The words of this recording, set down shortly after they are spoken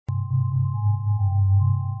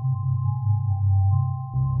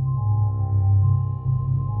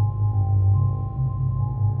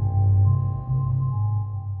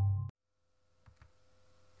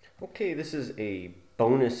Okay, this is a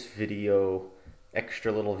bonus video,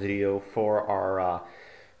 extra little video for our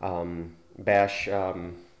Bash, what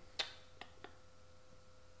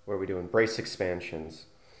are we doing? Brace expansions.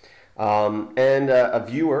 A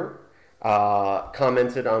viewer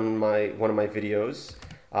commented on one of my videos.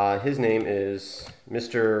 His name is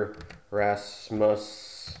Mr.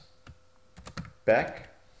 Rasmus Beck.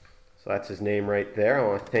 So that's his name right there. I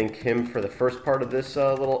want to thank him for the first part of this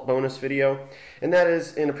little bonus video. And that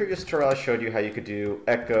is, in a previous tutorial I showed you how you could do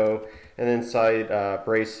echo, and inside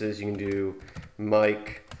braces you can do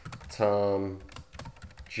Mike, Tom,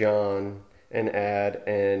 John, and add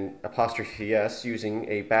an apostrophe S using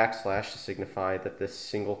a backslash to signify that this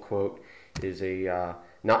single quote is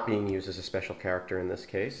not being used as a special character in this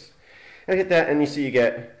case. And hit that and you see you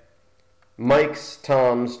get Mike's,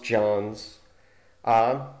 Tom's, John's.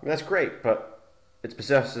 That's great, but it's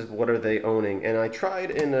possessive. What are they owning? And I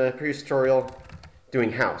tried in a previous tutorial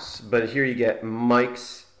doing house, but here you get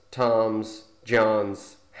Mike's, Tom's,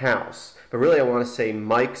 John's house. But really I want to say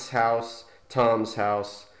Mike's house, Tom's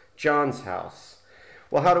house, John's house.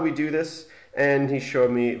 Well, how do we do this? And he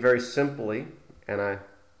showed me very simply, and I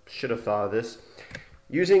should have thought of this,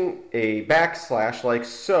 using a backslash like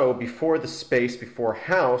so before the space before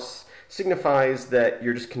house signifies that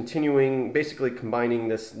you're just continuing, basically combining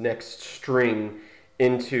this next string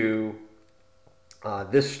into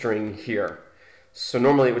this string here. So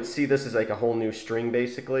normally it would see this as like a whole new string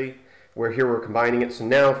basically, where here we're combining it. So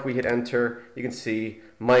now if we hit enter, you can see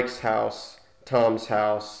Mike's house, Tom's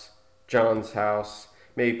house, John's house.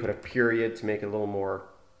 Maybe put a period to make it a little more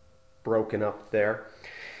broken up there.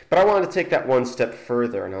 But I wanted to take that one step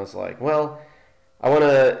further, and I was like, well, I want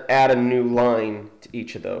to add a new line to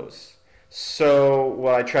each of those. So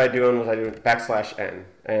what I tried doing was I did \n,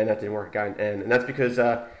 and that didn't work. I got an N, and that's because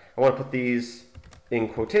I want to put these in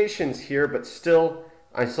quotations here, but still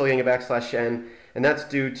I'm still getting a \n, and that's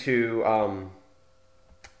due to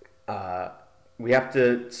we have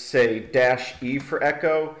to say -e for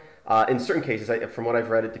echo. In certain cases, from what I've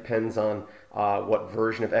read, it depends on what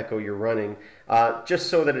version of echo you're running, just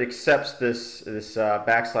so that it accepts this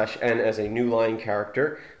 \n as a new line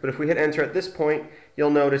character. But if we hit enter at this point, you'll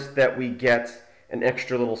notice that we get an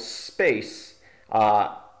extra little space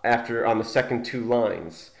on the second two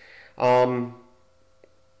lines.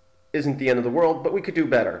 Isn't the end of the world, but we could do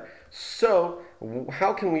better. So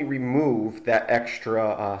how can we remove that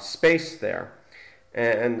extra space there?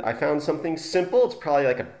 And I found something simple. It's probably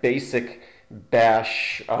like a basic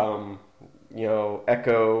bash, echo,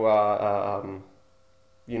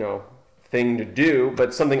 thing to do,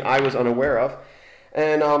 but something I was unaware of.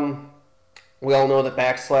 And we all know that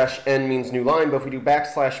 \n means new line, but if we do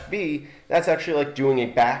 \b, that's actually like doing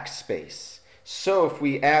a backspace. So if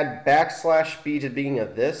we add \b to the beginning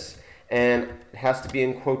of this, and it has to be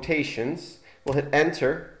in quotations, we'll hit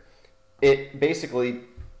enter. It basically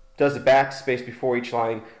does a backspace before each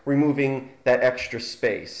line, removing that extra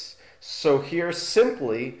space. So here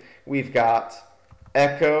simply we've got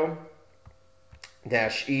echo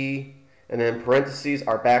 -e, and then parentheses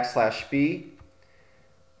our \b,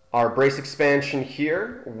 our brace expansion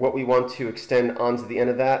here, what we want to extend onto the end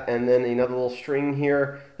of that, and then another little string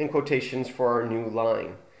here in quotations for our new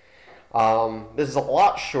line. This is a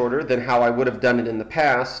lot shorter than how I would have done it in the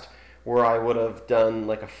past, where I would have done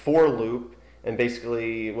like a for loop, and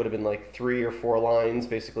basically it would have been like 3 or 4 lines,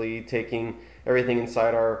 basically taking everything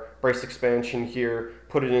inside our brace expansion here,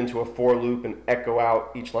 put it into a for loop, and echo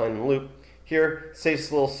out each line in the loop. Here,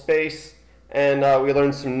 saves a little space, and we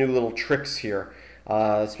learned some new little tricks here,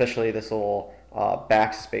 especially this little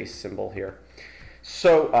backspace symbol here.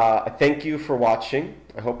 So thank you for watching.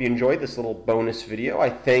 I hope you enjoyed this little bonus video.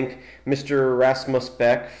 I thank Mr. Rasmus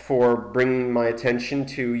Beck for bringing my attention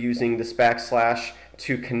to using this backslash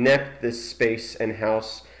to connect this space and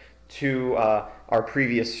house to our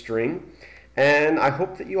previous string. And I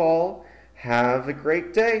hope that you all have a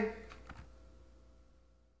great day.